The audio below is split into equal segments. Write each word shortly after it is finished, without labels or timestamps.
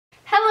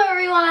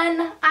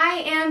everyone!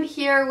 I am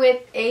here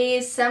with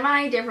a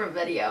semi-different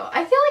video.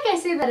 I feel like I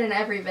say that in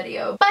every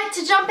video. But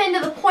to jump into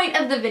the point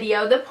of the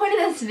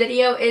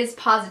video is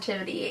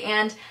positivity.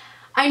 And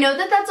I know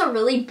that that's a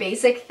really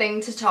basic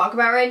thing to talk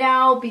about right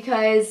now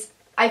because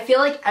I feel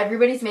like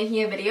everybody's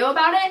making a video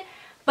about it.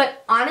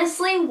 But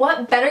honestly,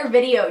 what better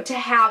video to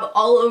have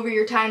all over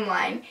your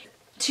timeline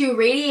to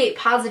radiate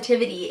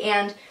positivity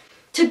and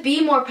to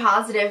be more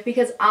positive,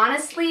 because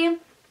honestly,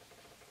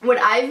 what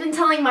I've been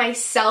telling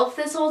myself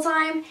this whole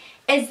time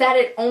is that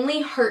it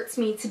only hurts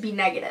me to be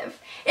negative.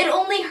 It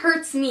only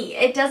hurts me.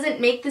 It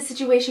doesn't make the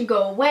situation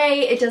go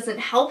away. It doesn't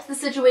help the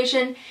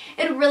situation.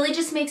 It really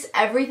just makes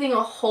everything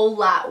a whole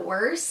lot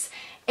worse,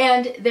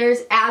 and there's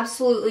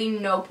absolutely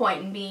no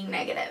point in being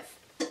negative.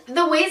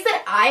 The ways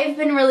that I've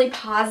been really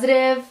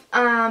positive,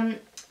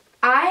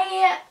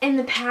 in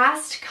the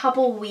past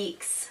couple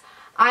weeks,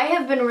 I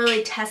have been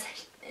really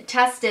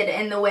tested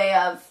in the way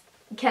of,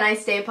 can I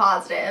stay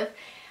positive?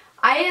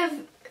 I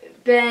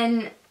have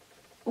been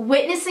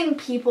witnessing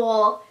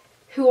people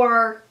who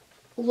are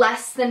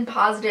less than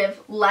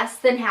positive, less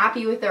than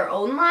happy with their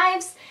own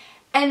lives,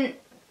 and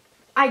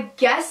I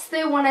guess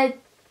they want to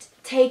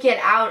take it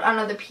out on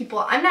other people.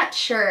 I'm not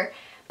sure,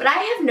 but I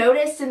have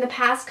noticed in the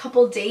past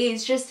couple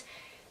days just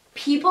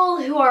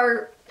people who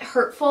are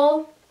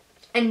hurtful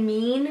and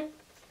mean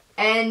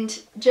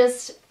and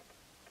just,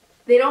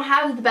 they don't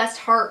have the best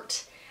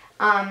heart.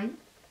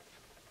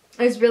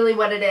 Is really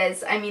what it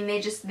is. I mean,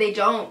 they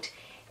don't.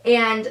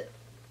 And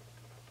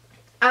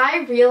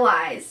I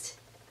realized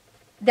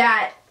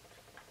that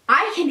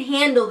I can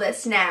handle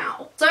this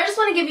now. So I just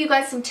want to give you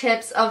guys some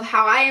tips of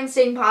how I am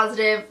staying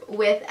positive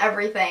with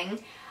everything.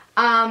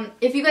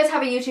 If you guys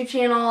have a YouTube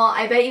channel,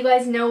 I bet you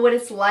guys know what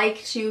it's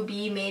like to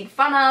be made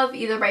fun of,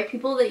 either by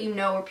people that you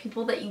know or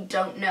people that you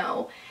don't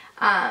know.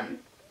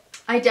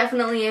 I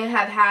definitely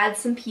have had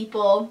some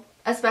people,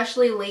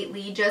 especially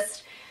lately,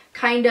 just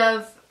kind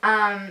of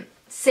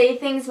say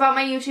things about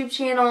my YouTube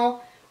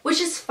channel,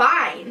 which is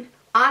fine,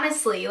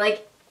 honestly.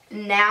 Like,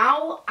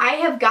 now I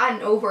have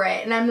gotten over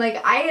it, and I'm like,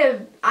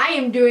 I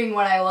am doing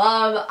what I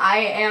love. I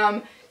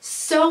am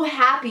so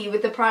happy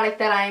with the product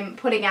that I'm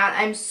putting out.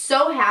 I'm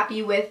so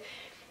happy with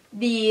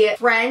the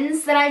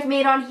friends that I've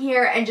made on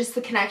here and just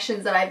the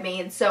connections that I've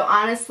made. So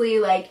honestly,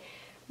 like,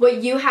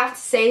 what you have to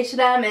say to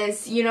them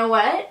is, you know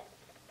what?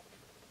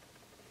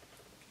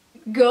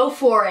 Go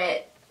for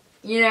it.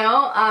 You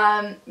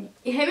know,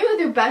 hit me with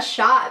your best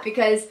shot,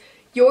 because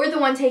you're the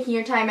one taking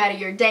your time out of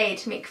your day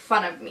to make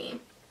fun of me.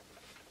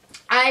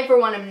 I, for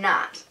one, am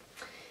not.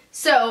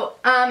 So,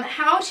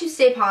 how to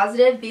stay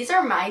positive. These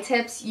are my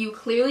tips. You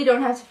clearly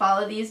don't have to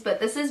follow these, but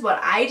this is what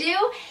I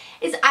do,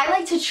 is I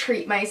like to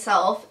treat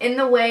myself in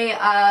the way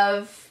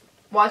of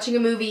watching a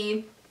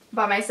movie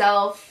by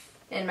myself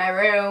in my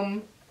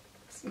room,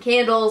 some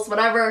candles,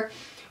 whatever,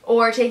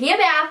 or taking a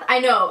bath. I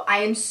know,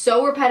 I am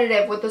so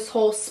repetitive with this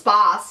whole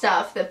spa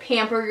stuff, the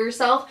pamper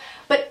yourself,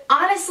 but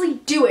honestly,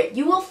 do it.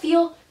 You will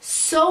feel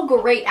so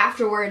great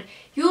afterward.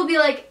 You will be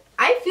like,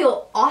 I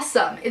feel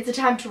awesome. It's a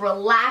time to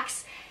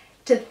relax,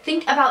 to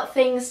think about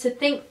things, to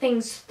think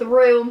things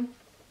through.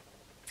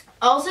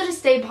 Also, to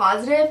stay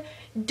positive,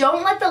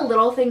 don't let the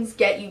little things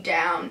get you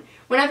down.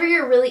 Whenever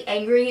you're really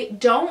angry,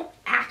 don't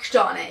act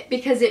on it,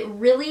 because it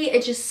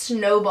just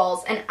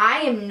snowballs, and I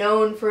am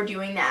known for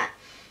doing that.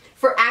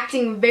 For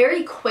acting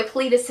very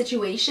quickly to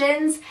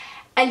situations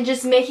and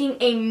just making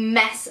a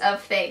mess of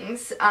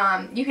things.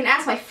 You can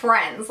ask my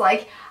friends,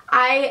 like,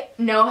 I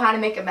know how to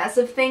make a mess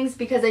of things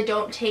because I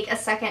don't take a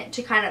second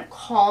to kind of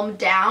calm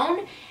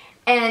down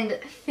and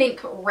think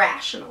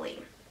rationally.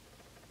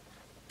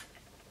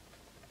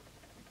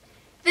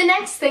 The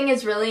next thing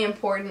is really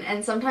important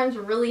and sometimes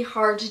really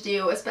hard to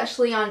do,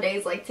 especially on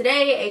days like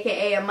today,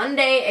 aka a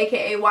Monday,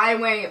 aka why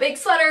I'm wearing a big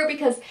sweater,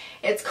 because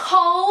it's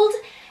cold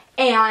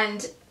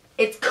and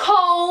it's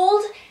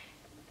cold,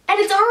 and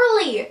it's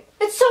early.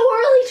 It's so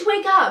early to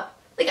wake up.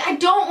 Like, I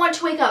don't want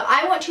to wake up.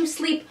 I want to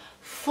sleep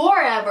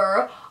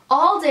forever,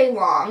 all day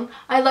long.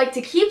 I like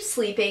to keep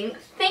sleeping.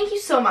 Thank you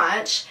so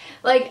much.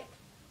 Like,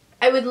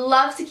 I would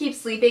love to keep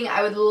sleeping.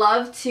 I would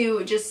love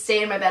to just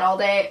stay in my bed all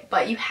day,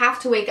 but you have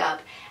to wake up.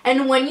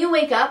 And when you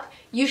wake up,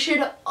 you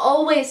should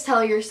always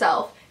tell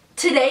yourself,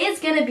 today is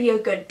gonna be a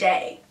good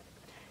day.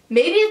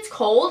 Maybe it's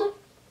cold.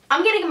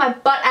 I'm gonna get my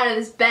butt out of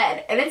this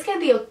bed, and it's gonna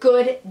be a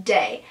good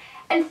day.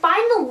 And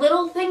find the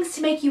little things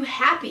to make you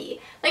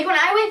happy. Like, when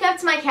I wake up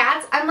to my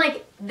cats, I'm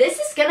like, this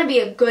is gonna be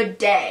a good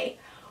day.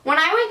 When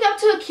I wake up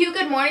to a cute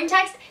good morning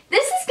text,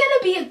 this is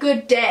gonna be a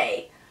good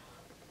day.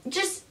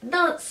 Just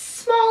the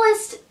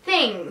smallest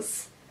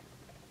things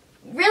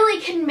really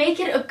can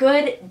make it a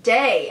good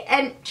day.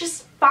 And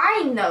just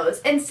find those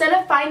instead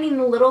of finding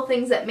the little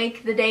things that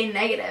make the day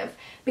negative.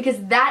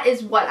 Because that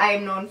is what I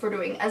am known for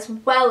doing, as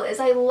well as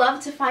I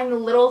love to find the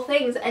little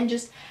things and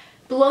just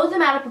blow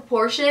them out of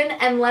proportion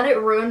and let it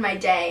ruin my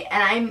day.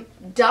 And I'm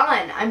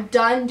done. I'm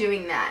done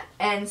doing that.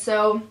 And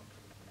so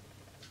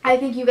I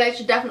think you guys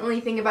should definitely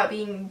think about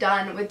being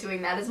done with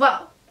doing that as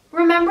well.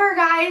 Remember,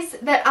 guys,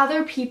 that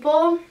other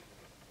people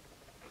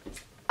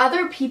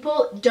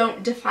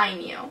don't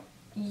define you.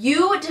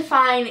 You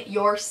define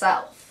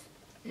yourself.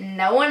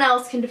 No one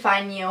else can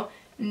define you.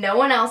 No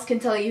one else can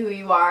tell you who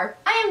you are.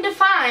 I am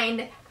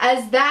defined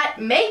as that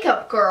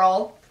makeup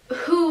girl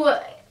who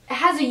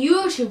has a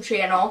YouTube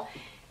channel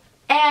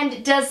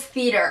and does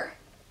theater.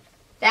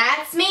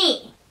 That's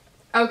me.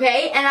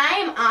 Okay? And I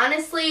am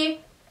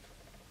honestly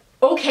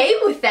okay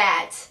with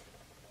that.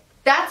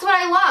 That's what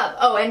I love.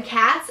 Oh, and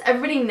cats.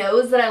 Everybody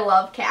knows that I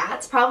love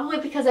cats. Probably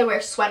because I wear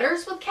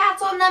sweaters with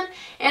cats on them.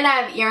 And I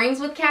have earrings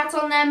with cats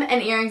on them.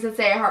 And earrings that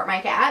say I heart my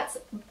cats.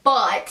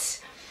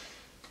 But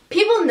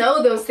people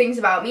know those things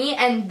about me.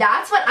 And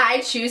that's what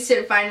I choose to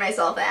define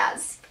myself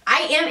as.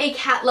 I am a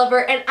cat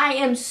lover. And I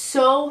am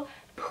so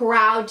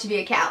proud to be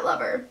a cat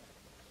lover.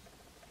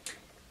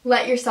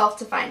 Let yourself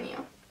define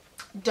you.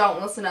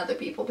 Don't listen to other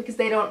people because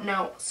they don't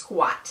know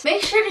squat.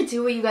 Make sure to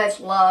do what you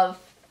guys love.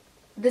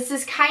 This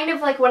is kind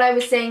of like what I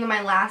was saying in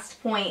my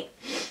last point.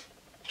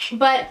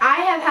 But I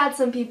have had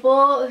some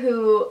people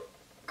who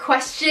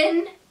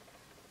question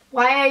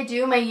why I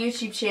do my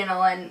YouTube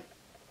channel, and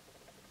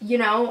you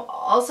know,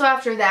 also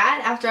after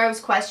that, after I was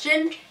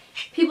questioned,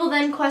 people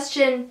then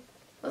question,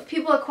 well, if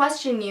people are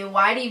questioning you,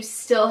 why do you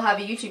still have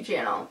a YouTube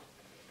channel?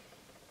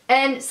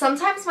 And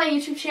sometimes my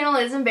YouTube channel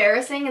is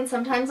embarrassing, and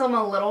sometimes I'm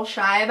a little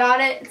shy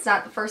about it. It's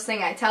not the first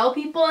thing I tell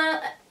people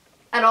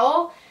at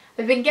all.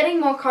 I've been getting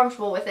more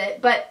comfortable with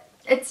it, but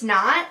it's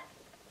not.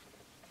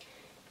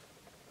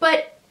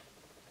 But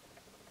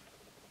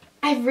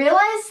I've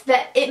realized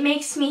that it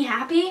makes me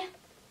happy.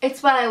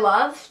 It's what I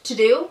love to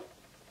do.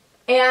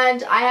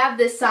 And I have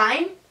this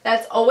sign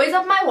that's always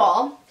up my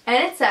wall,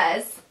 and it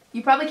says,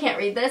 you probably can't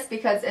read this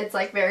because it's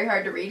like very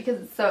hard to read because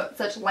it's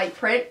such light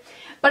print,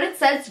 but it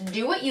says,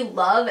 do what you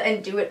love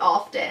and do it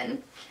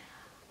often.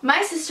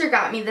 My sister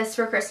got me this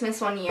for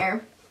Christmas one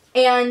year,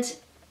 and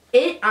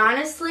it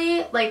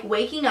honestly, like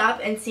waking up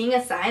and seeing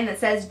a sign that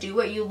says do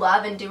what you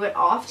love and do it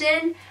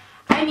often,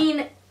 I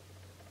mean,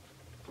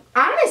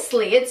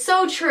 honestly, it's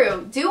so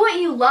true. Do what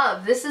you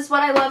love. This is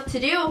what I love to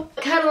do.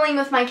 Cuddling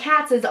with my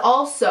cats is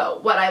also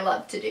what I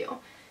love to do.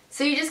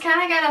 So you just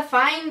kind of gotta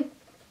find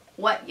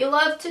what you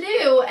love to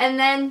do and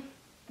then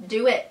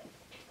do it.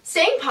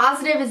 Staying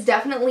positive is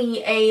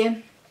definitely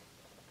a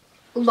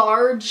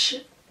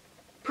large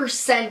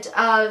percent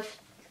of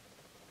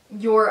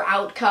your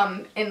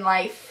outcome in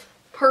life.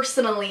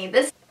 Personally,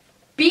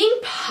 being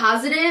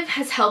positive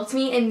has helped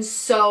me in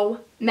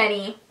so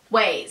many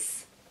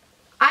ways.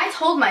 I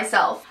told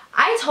myself,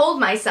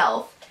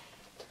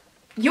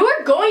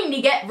 you're going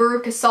to get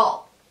Veruca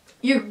Salt.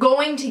 You're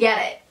going to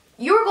get it.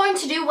 You're going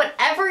to do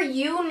whatever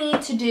you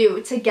need to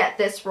do to get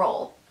this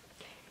role.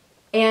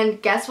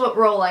 And guess what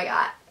role I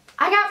got?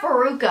 I got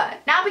Veruca.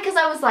 Not because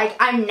I was like,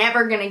 I'm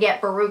never gonna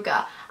get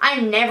Veruca.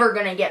 I'm never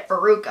gonna get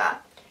Veruca.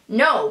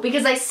 No,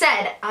 because I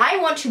said, I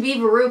want to be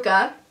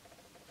Veruca.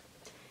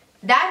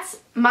 That's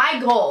my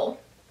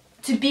goal,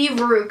 to be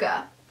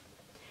Veruca.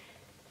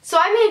 So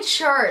I made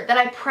sure that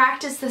I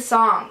practiced the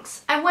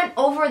songs. I went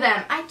over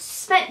them. I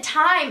spent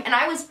time and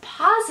I was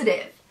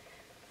positive.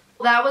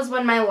 That was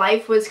when my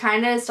life was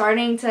kind of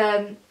starting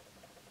to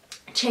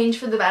change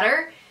for the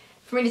better.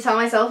 For me to tell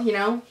myself, you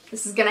know,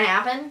 this is gonna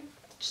happen.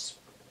 Just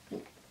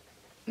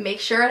make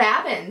sure it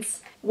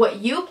happens. What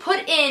you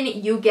put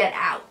in, you get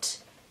out.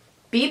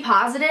 Be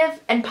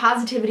positive and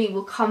positivity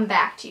will come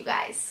back to you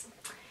guys.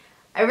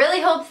 I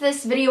really hope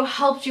this video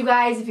helped you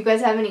guys if you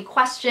guys have any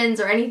questions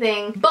or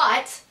anything,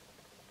 but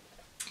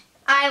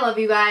I love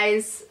you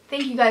guys.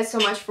 Thank you guys so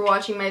much for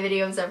watching my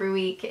videos every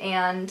week,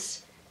 and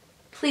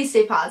please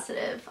stay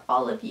positive,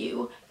 all of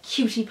you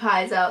cutie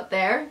pies out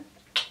there.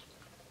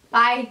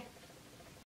 Bye.